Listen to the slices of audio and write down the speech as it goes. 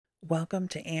Welcome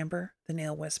to Amber, the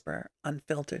Nail Whisperer,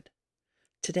 Unfiltered.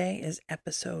 Today is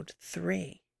episode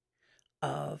 3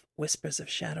 of Whispers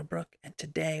of Brook, and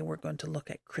today we're going to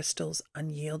look at Krystal's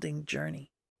unyielding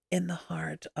journey. In the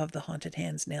heart of the Haunted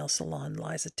Hands Nail Salon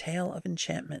lies a tale of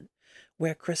enchantment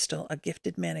where Krystal, a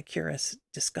gifted manicurist,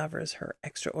 discovers her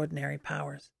extraordinary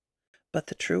powers. But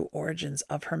the true origins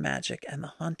of her magic and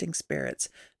the haunting spirits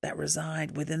that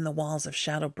reside within the walls of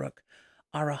Brook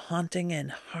are a haunting and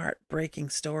heartbreaking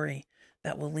story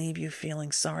that will leave you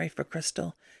feeling sorry for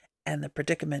Krystal and the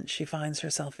predicament she finds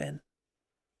herself in.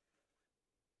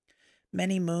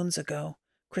 Many moons ago,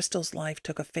 Krystal's life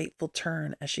took a fateful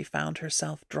turn as she found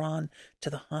herself drawn to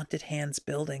the Haunted Hands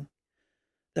building.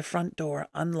 The front door,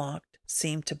 unlocked,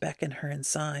 seemed to beckon her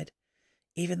inside.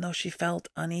 Even though she felt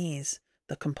unease,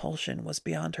 the compulsion was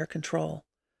beyond her control,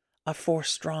 a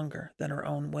force stronger than her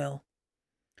own will.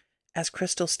 As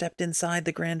Krystal stepped inside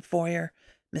the grand foyer,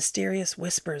 mysterious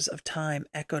whispers of time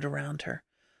echoed around her,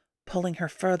 pulling her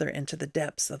further into the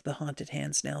depths of the Haunted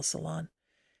Hands Nail Salon.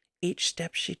 Each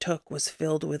step she took was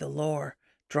filled with allure,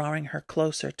 drawing her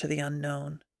closer to the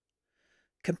unknown.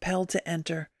 Compelled to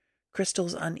enter,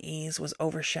 Krystal's unease was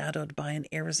overshadowed by an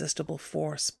irresistible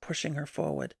force pushing her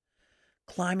forward.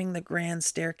 Climbing the grand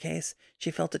staircase,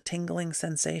 she felt a tingling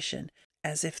sensation,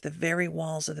 as if the very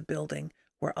walls of the building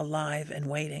were alive and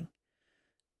waiting.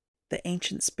 The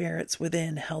ancient spirits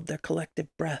within held their collective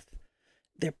breath,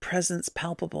 their presence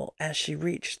palpable as she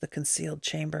reached the concealed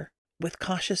chamber. With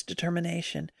cautious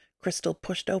determination, Krystal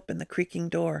pushed open the creaking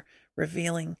door,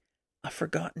 revealing a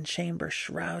forgotten chamber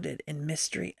shrouded in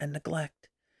mystery and neglect.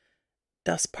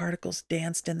 Dust particles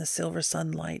danced in the silver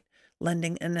sunlight,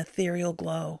 lending an ethereal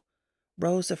glow.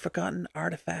 Rows of forgotten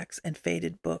artifacts and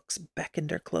faded books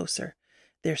beckoned her closer,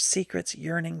 their secrets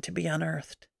yearning to be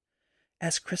unearthed.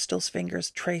 As Krystal's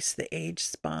fingers traced the aged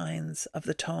spines of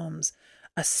the tomes,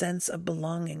 a sense of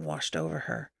belonging washed over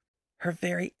her. Her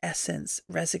very essence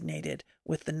resonated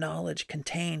with the knowledge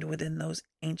contained within those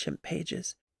ancient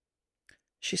pages.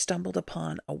 She stumbled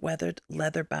upon a weathered,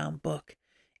 leather-bound book,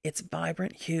 its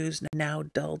vibrant hues now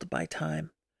dulled by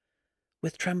time.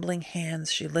 With trembling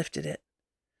hands, she lifted it.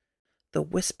 The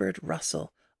whispered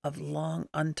rustle of long,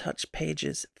 untouched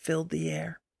pages filled the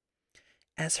air.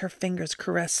 As her fingers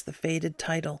caressed the faded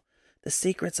title, the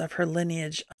secrets of her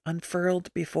lineage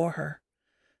unfurled before her.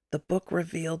 The book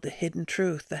revealed the hidden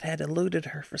truth that had eluded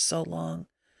her for so long,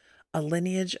 a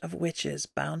lineage of witches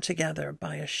bound together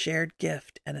by a shared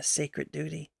gift and a sacred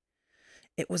duty.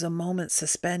 It was a moment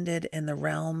suspended in the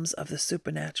realms of the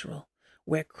supernatural,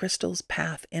 where Krystal's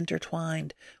path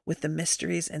intertwined with the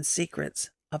mysteries and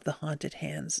secrets of the Haunted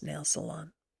Hands Nail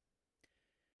Salon.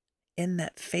 In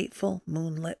that fateful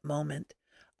moonlit moment,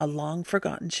 a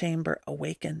long-forgotten chamber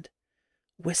awakened,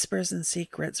 whispers and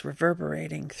secrets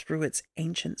reverberating through its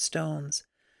ancient stones.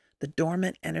 The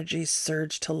dormant energies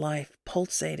surged to life,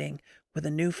 pulsating with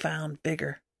a newfound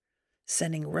vigor,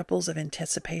 sending ripples of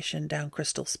anticipation down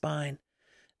Krystal's spine.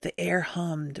 The air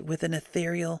hummed with an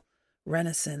ethereal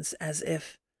renaissance as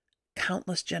if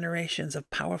countless generations of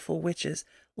powerful witches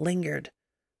lingered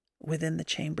within the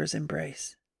chamber's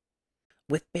embrace.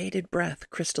 With bated breath,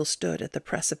 Krystal stood at the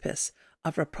precipice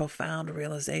of a profound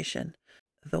realization.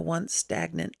 The once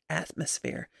stagnant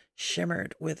atmosphere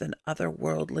shimmered with an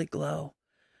otherworldly glow,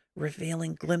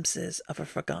 revealing glimpses of a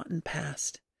forgotten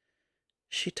past.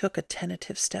 She took a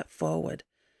tentative step forward,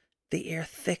 the air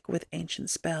thick with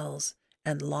ancient spells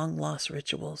and long-lost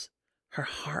rituals. Her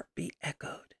heartbeat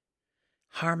echoed,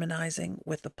 harmonizing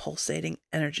with the pulsating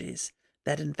energies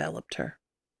that enveloped her.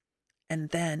 And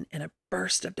then, in a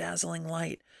burst of dazzling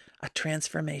light, a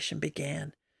transformation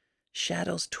began.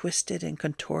 Shadows twisted and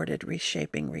contorted,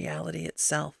 reshaping reality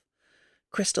itself.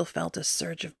 Krystal felt a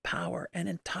surge of power, an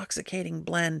intoxicating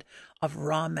blend of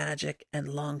raw magic and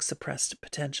long-suppressed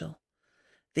potential.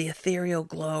 The ethereal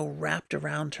glow wrapped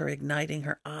around her, igniting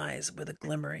her eyes with a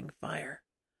glimmering fire.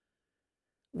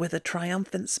 With a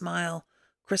triumphant smile,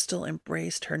 Krystal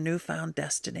embraced her newfound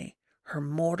destiny, her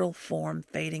mortal form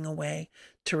fading away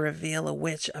to reveal a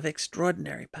witch of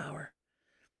extraordinary power.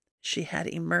 She had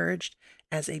emerged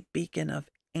as a beacon of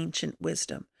ancient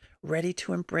wisdom, ready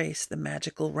to embrace the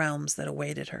magical realms that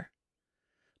awaited her.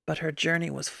 But her journey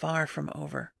was far from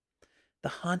over. The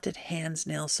Haunted Hands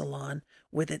Nail Salon,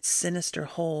 with its sinister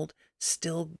hold,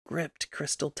 still gripped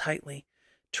Krystal tightly,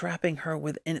 trapping her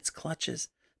within its clutches.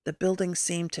 The building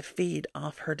seemed to feed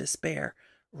off her despair,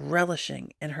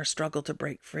 relishing in her struggle to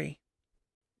break free.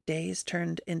 Days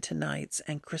turned into nights,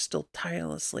 and Krystal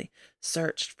tirelessly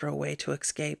searched for a way to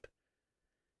escape.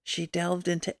 She delved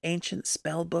into ancient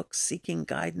spell books, seeking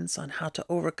guidance on how to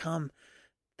overcome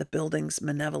the building's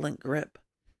malevolent grip.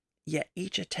 Yet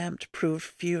each attempt proved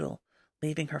futile,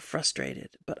 leaving her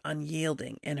frustrated but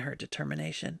unyielding in her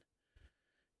determination.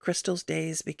 Krystal's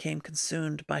days became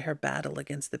consumed by her battle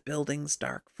against the building's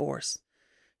dark force.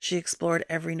 She explored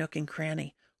every nook and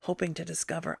cranny, hoping to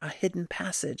discover a hidden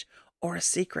passage or a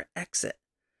secret exit.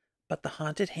 But the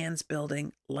Haunted Hands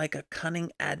building, like a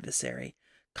cunning adversary,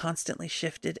 constantly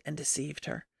shifted and deceived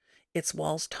her. Its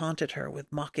walls taunted her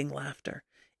with mocking laughter,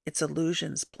 its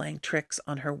illusions playing tricks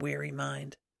on her weary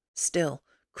mind. Still,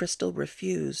 Krystal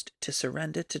refused to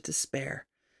surrender to despair.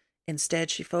 Instead,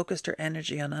 she focused her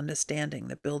energy on understanding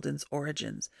the building's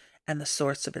origins and the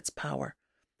source of its power.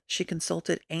 She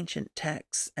consulted ancient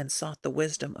texts and sought the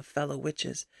wisdom of fellow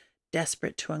witches,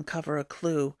 desperate to uncover a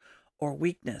clue or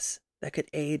weakness that could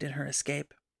aid in her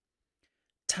escape.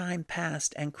 Time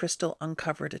passed, and Krystal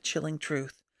uncovered a chilling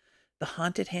truth. The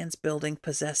Haunted Hands building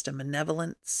possessed a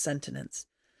malevolent sentience,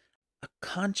 a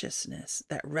consciousness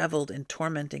that reveled in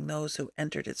tormenting those who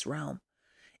entered its realm.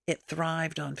 It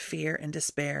thrived on fear and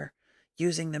despair,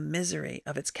 using the misery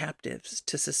of its captives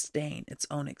to sustain its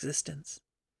own existence.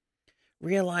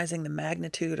 Realizing the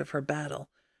magnitude of her battle,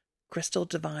 Krystal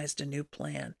devised a new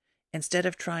plan. Instead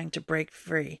of trying to break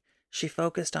free, she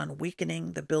focused on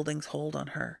weakening the building's hold on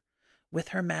her. With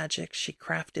her magic, she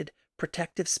crafted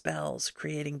protective spells,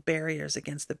 creating barriers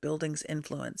against the building's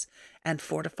influence and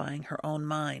fortifying her own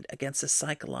mind against the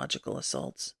psychological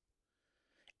assaults.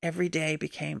 Every day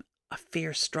became a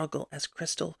fierce struggle as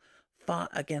Krystal fought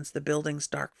against the building's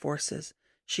dark forces.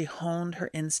 She honed her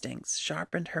instincts,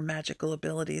 sharpened her magical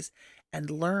abilities, and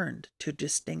learned to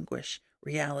distinguish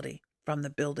reality from the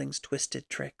building's twisted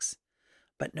tricks.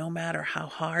 But no matter how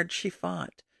hard she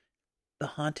fought, the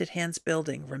Haunted Hands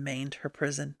building remained her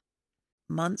prison.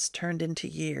 Months turned into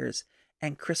years,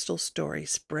 and Krystal's story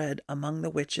spread among the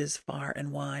witches far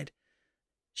and wide.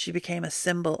 She became a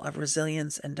symbol of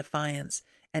resilience and defiance,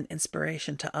 and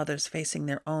inspiration to others facing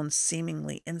their own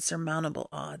seemingly insurmountable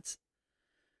odds.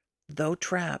 Though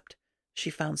trapped, she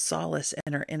found solace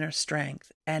in her inner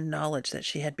strength and knowledge that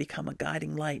she had become a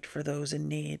guiding light for those in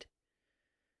need.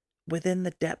 Within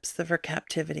the depths of her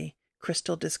captivity,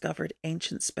 Krystal discovered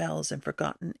ancient spells and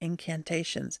forgotten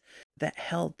incantations that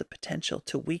held the potential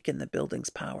to weaken the building's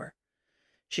power.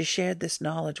 She shared this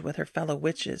knowledge with her fellow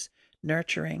witches,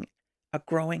 nurturing a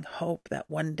growing hope that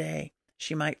one day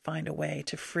she might find a way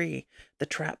to free the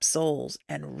trapped souls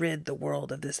and rid the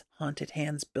world of this Haunted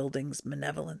Hands building's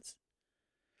malevolence.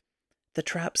 The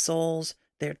trapped souls,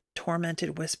 their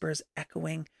tormented whispers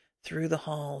echoing through the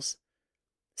halls,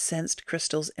 sensed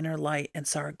Krystal's inner light and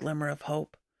saw a glimmer of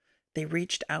hope. They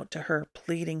reached out to her,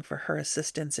 pleading for her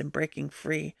assistance in breaking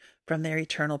free from their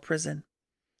eternal prison.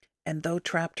 And though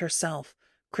trapped herself,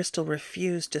 Krystal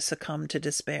refused to succumb to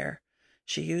despair.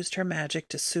 She used her magic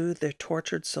to soothe their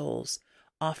tortured souls,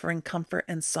 offering comfort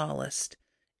and solace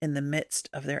in the midst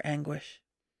of their anguish.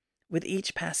 With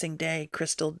each passing day,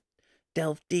 Krystal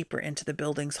delved deeper into the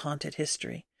building's haunted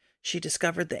history. She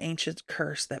discovered the ancient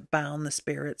curse that bound the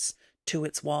spirits to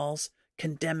its walls,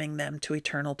 condemning them to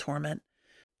eternal torment.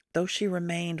 Though she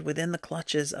remained within the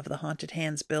clutches of the Haunted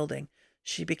Hands building,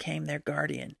 she became their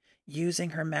guardian,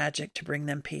 using her magic to bring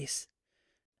them peace.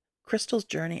 Krystal's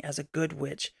journey as a good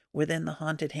witch within the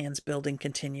Haunted Hands building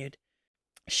continued.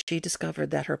 She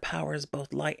discovered that her powers,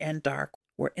 both light and dark,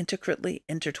 were intricately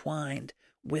intertwined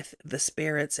with the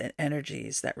spirits and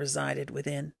energies that resided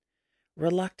within.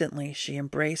 Reluctantly, she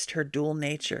embraced her dual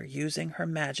nature, using her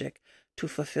magic to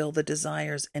fulfill the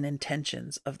desires and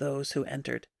intentions of those who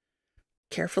entered.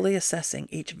 Carefully assessing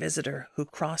each visitor who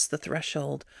crossed the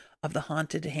threshold of the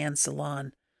Haunted Hands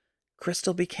salon,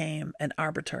 Krystal became an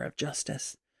arbiter of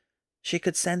justice. She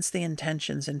could sense the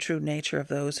intentions and true nature of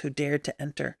those who dared to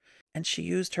enter, and she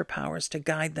used her powers to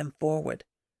guide them forward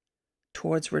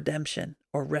towards redemption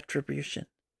or retribution.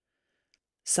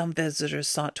 Some visitors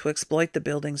sought to exploit the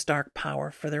building's dark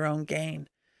power for their own gain,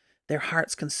 their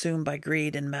hearts consumed by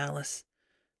greed and malice.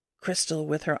 Krystal,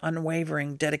 with her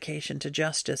unwavering dedication to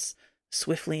justice,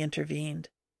 swiftly intervened.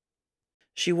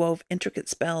 She wove intricate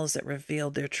spells that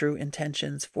revealed their true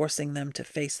intentions, forcing them to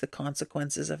face the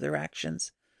consequences of their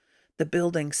actions. The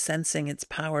building, sensing its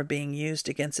power being used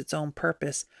against its own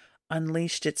purpose,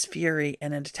 unleashed its fury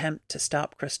in an attempt to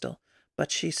stop Krystal,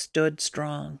 but she stood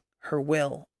strong, her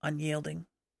will unyielding.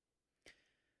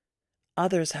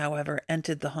 Others, however,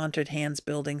 entered the Haunted Hands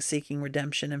building seeking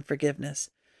redemption and forgiveness,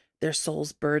 their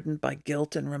souls burdened by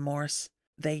guilt and remorse.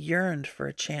 They yearned for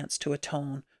a chance to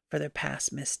atone for their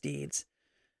past misdeeds.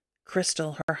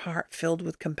 Krystal, her heart filled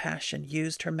with compassion,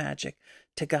 used her magic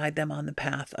to guide them on the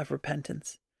path of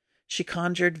repentance. She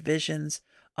conjured visions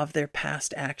of their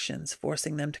past actions,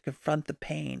 forcing them to confront the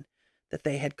pain that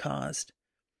they had caused.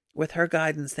 With her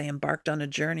guidance, they embarked on a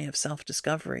journey of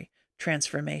self-discovery,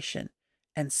 transformation,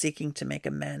 and seeking to make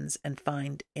amends and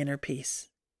find inner peace.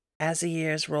 As the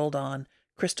years rolled on,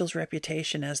 Krystal's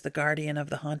reputation as the guardian of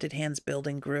the Haunted Hands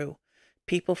building grew.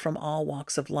 People from all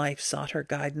walks of life sought her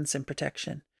guidance and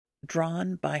protection.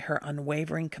 Drawn by her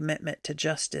unwavering commitment to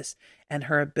justice and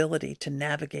her ability to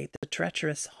navigate the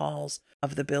treacherous halls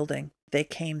of the building, they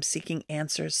came seeking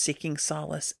answers, seeking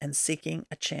solace, and seeking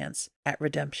a chance at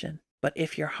redemption. But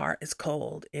if your heart is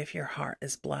cold, if your heart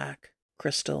is black,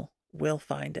 Krystal will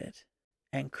find it,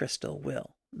 and Krystal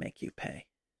will make you pay.